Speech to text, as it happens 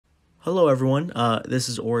Hello everyone, this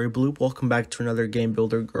is Ori Bloop. Welcome back to another Game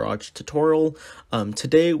Builder Garage tutorial.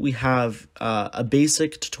 Today we have a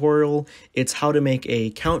basic tutorial. It's how to make a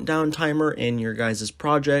countdown timer in your guys'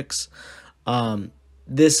 projects.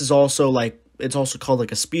 This is also it's also called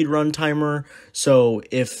like a speed run timer. So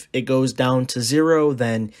if it goes down to 0,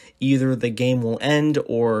 then either the game will end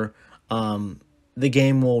or the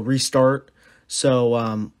game will restart.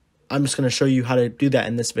 So I'm just going to show you how to do that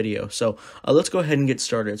in this video. So let's go ahead and get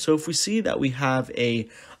started. So if we see that we have a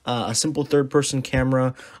simple third-person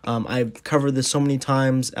camera, I've covered this so many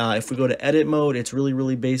times. If we go to edit mode, it's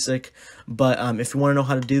really basic. But if you want to know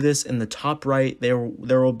how to do this, in the top right, there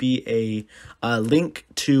will be a link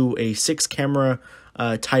to a 6-camera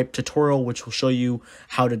type tutorial, which will show you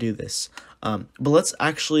how to do this. But let's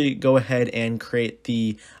actually go ahead and create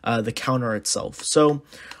the counter itself. So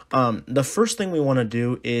the first thing we want to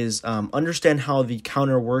do is understand how the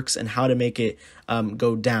counter works and how to make it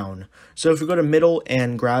go down. So if we go to middle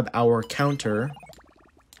and grab our counter,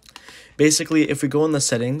 basically if we go in the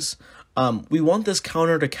settings, we want this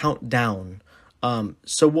counter to count down.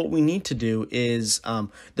 So what we need to do is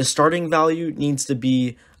the starting value needs to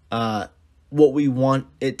be what we want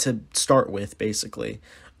it to start with, basically.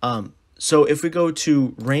 So if we go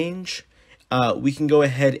to range, we can go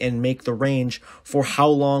ahead and make the range for how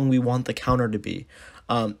long we want the counter to be.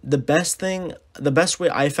 The best way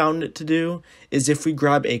I found it to do is if we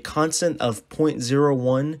grab a constant of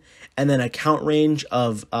 0.01 and then a count range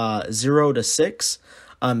of 0 to 6.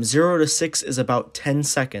 0 to 6 is about 10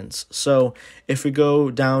 seconds. So if we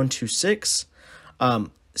go down to 6,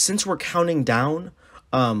 since we're counting down,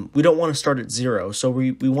 we don't want to start at 0. So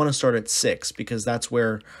we want to start at 6 because that's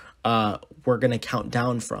where we're going to count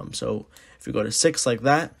down from. So if we go to 6 like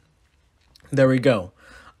that, there we go.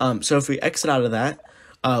 So if we exit out of that,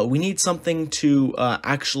 we need something to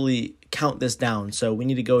actually count this down. So we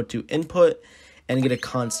need to go to input and get a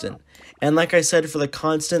constant. And like I said, for the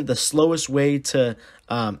constant, the slowest way to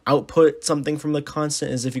output something from the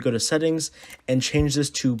constant is if you go to settings and change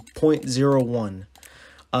this to 0.01.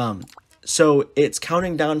 So it's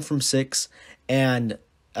counting down from 6, and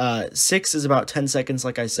 6 is about 10 seconds,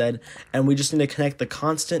 like I said, and we just need to connect the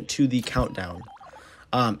constant to the countdown.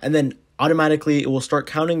 And then automatically it will start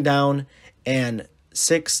counting down, and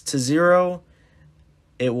 6 to 0,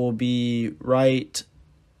 it will be right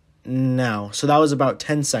now. So that was about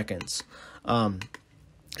 10 seconds.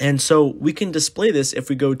 And so we can display this if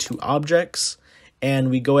we go to objects and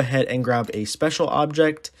we go ahead and grab a special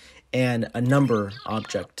object and a number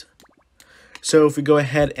object. So if we go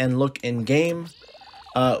ahead and look in game,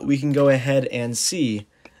 we can go ahead and see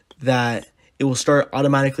that it will start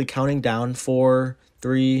automatically counting down 4,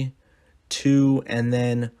 3, 2, and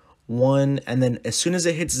then 1. And then as soon as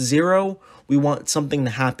it hits 0, we want something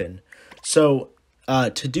to happen. So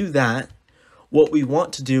to do that, what we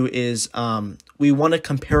want to do is we want to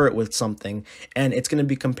compare it with something, and it's going to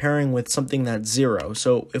be comparing with something that's 0.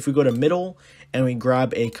 So if we go to middle and we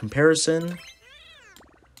grab a comparison,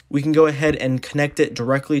 we can go ahead and connect it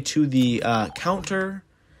directly to the counter.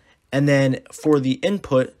 And then for the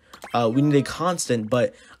input, we need a constant,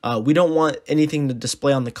 but we don't want anything to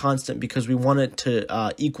display on the constant because we want it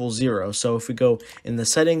to equal 0. So if we go in the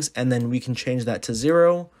settings and then we can change that to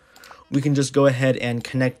 0, we can just go ahead and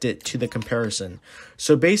connect it to the comparison.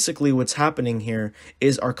 So basically what's happening here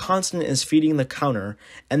is our constant is feeding the counter,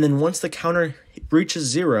 and then once the counter reaches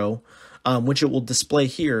 0, which it will display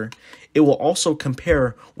here, it will also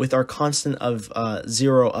compare with our constant of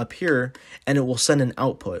 0 up here, and it will send an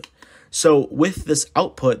output. So with this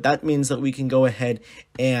output, that means that we can go ahead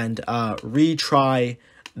and retry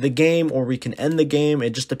the game, or we can end the game. It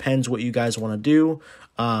just depends what you guys want to do.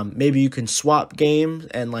 Maybe you can swap games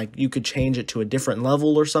and you could change it to a different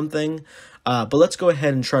level or something. But let's go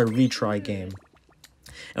ahead and try retry game.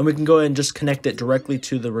 And we can go ahead and just connect it directly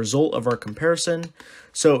to the result of our comparison.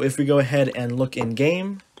 So if we go ahead and look in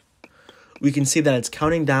game, we can see that it's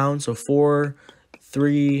counting down. So 4,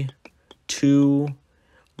 3, 2,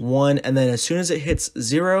 1, and then as soon as it hits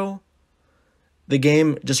 0, the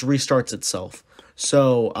game just restarts itself.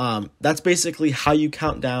 So that's basically how you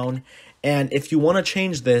count down. And if you want to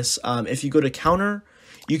change this, if you go to counter,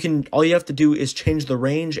 all you have to do is change the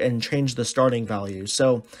range and change the starting value.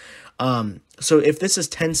 So if this is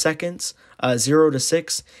 10 seconds, 0 to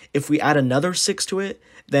 6, if we add another 6 to it,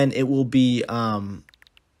 then it will be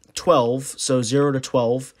 12, so 0 to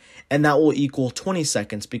 12, and that will equal 20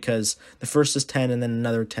 seconds because the first is 10 and then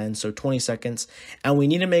another 10, so 20 seconds. And we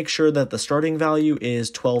need to make sure that the starting value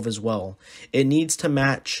is 12 as well. It needs to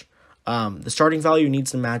match, the starting value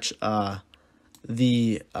needs to match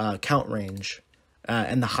the count range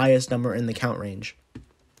and the highest number in the count range.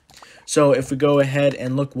 So if we go ahead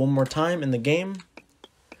and look one more time in the game,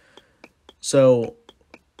 so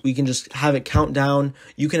we can just have it count down.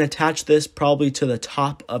 You can attach this probably to the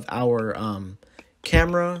top of our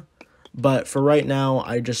camera, but for right now,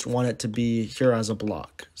 I just want it to be here as a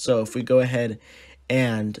block. So if we go ahead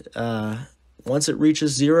and once it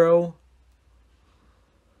reaches 0,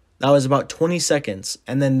 that was about 20 seconds,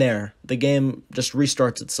 and then there, the game just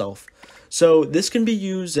restarts itself. So this can be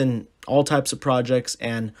used in all types of projects,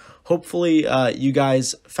 and hopefully you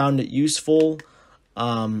guys found it useful.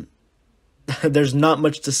 There's not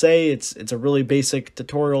much to say. It's a really basic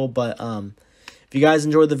tutorial, but if you guys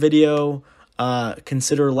enjoyed the video,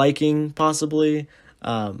 consider liking possibly.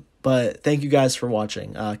 But thank you guys for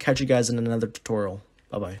watching. Catch you guys in another tutorial.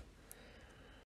 Bye-bye.